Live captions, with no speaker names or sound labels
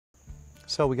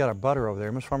So we got our butter over there.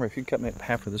 Miss Farmer, if you cut me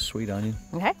half of this sweet onion.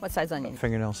 Okay, what size onion?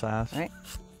 Fingernail size. All right.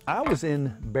 I was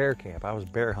in bear camp. I was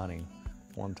bear hunting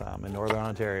one time in Northern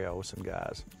Ontario with some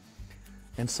guys.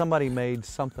 And somebody made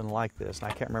something like this. And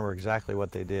I can't remember exactly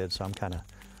what they did, so I'm kind of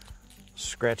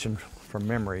scratching from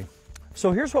memory.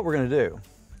 So here's what we're going to do.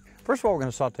 First of all, we're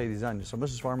going to saute these onions. So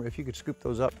Mrs. Farmer, if you could scoop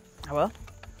those up. I will.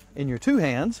 In your two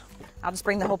hands. I'll just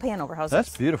bring the whole pan over. How's That's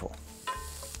this? beautiful.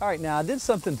 All right, now I did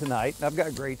something tonight. I've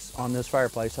got grates on this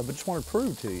fireplace. I just want to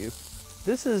prove to you.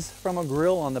 This is from a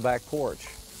grill on the back porch.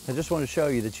 I just want to show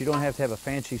you that you don't have to have a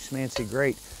fancy schmancy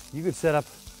grate. You could set up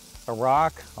a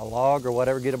rock, a log, or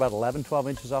whatever, get about 11, 12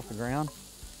 inches off the ground,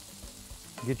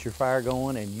 get your fire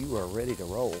going, and you are ready to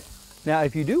roll. Now,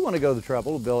 if you do want to go the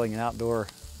trouble of building an outdoor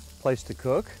place to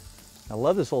cook, I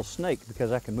love this little snake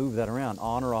because I can move that around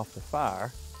on or off the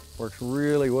fire. Works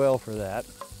really well for that.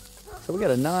 So we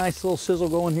got a nice little sizzle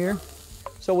going here.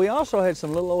 So we also had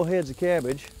some little old heads of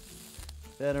cabbage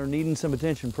that are needing some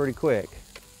attention pretty quick.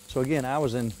 So again, I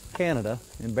was in Canada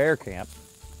in bear camp,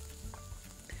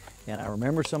 and I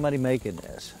remember somebody making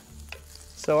this.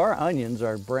 So our onions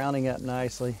are browning up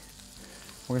nicely.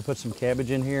 We're gonna put some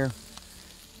cabbage in here.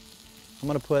 I'm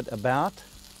gonna put about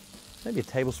maybe a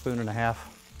tablespoon and a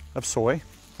half of soy.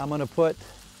 I'm gonna put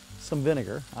some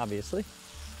vinegar, obviously.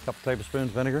 A couple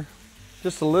tablespoons vinegar.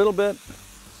 Just a little bit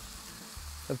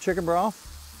of chicken broth,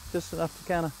 just enough to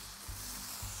kind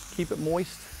of keep it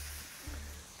moist.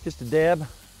 Just a dab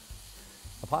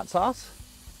of hot sauce,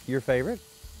 your favorite.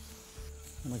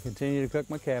 I'm gonna continue to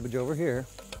cook my cabbage over here.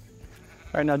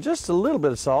 All right, now just a little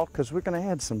bit of salt because we're gonna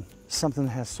add something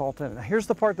that has salt in it. Now here's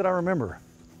the part that I remember.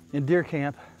 In deer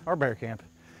camp, or bear camp,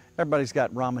 everybody's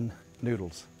got ramen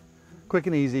noodles. Quick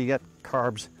and easy, you got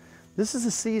carbs. This is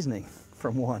a seasoning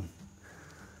from one.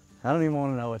 I don't even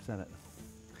want to know what's in it.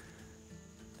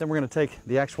 Then we're going to take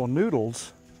the actual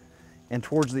noodles, and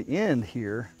towards the end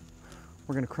here,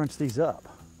 we're going to crunch these up.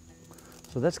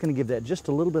 So that's going to give that just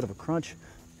a little bit of a crunch.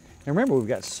 And remember, we've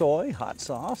got soy, hot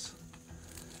sauce.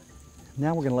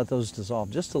 Now we're going to let those dissolve,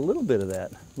 just a little bit of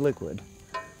that liquid.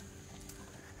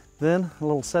 Then a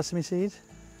little sesame seeds,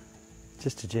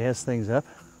 just to jazz things up.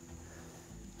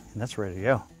 And that's ready to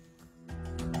go.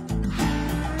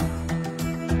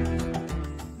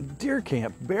 Deer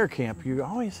camp, bear camp, you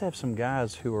always have some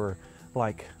guys who are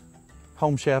like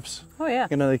home chefs. Oh yeah.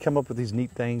 You know, they come up with these neat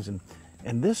things, and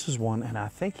this is one, and I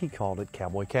think he called it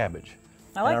Cowboy Cabbage.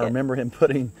 I like it. I remember him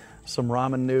putting some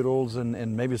ramen noodles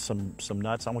and maybe some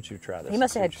nuts. I want you to try this. He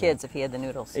must have had kids if he had the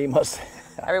noodles. He must.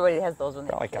 Everybody has those when they're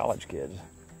Probably kids. college kids.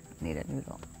 Need a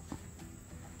noodle.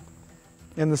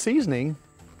 And the seasoning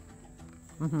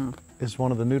is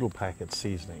one of the noodle packet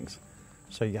seasonings.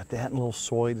 So you got that and a little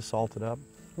soy to salt it up.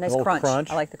 Nice a little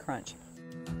crunch. I like the crunch.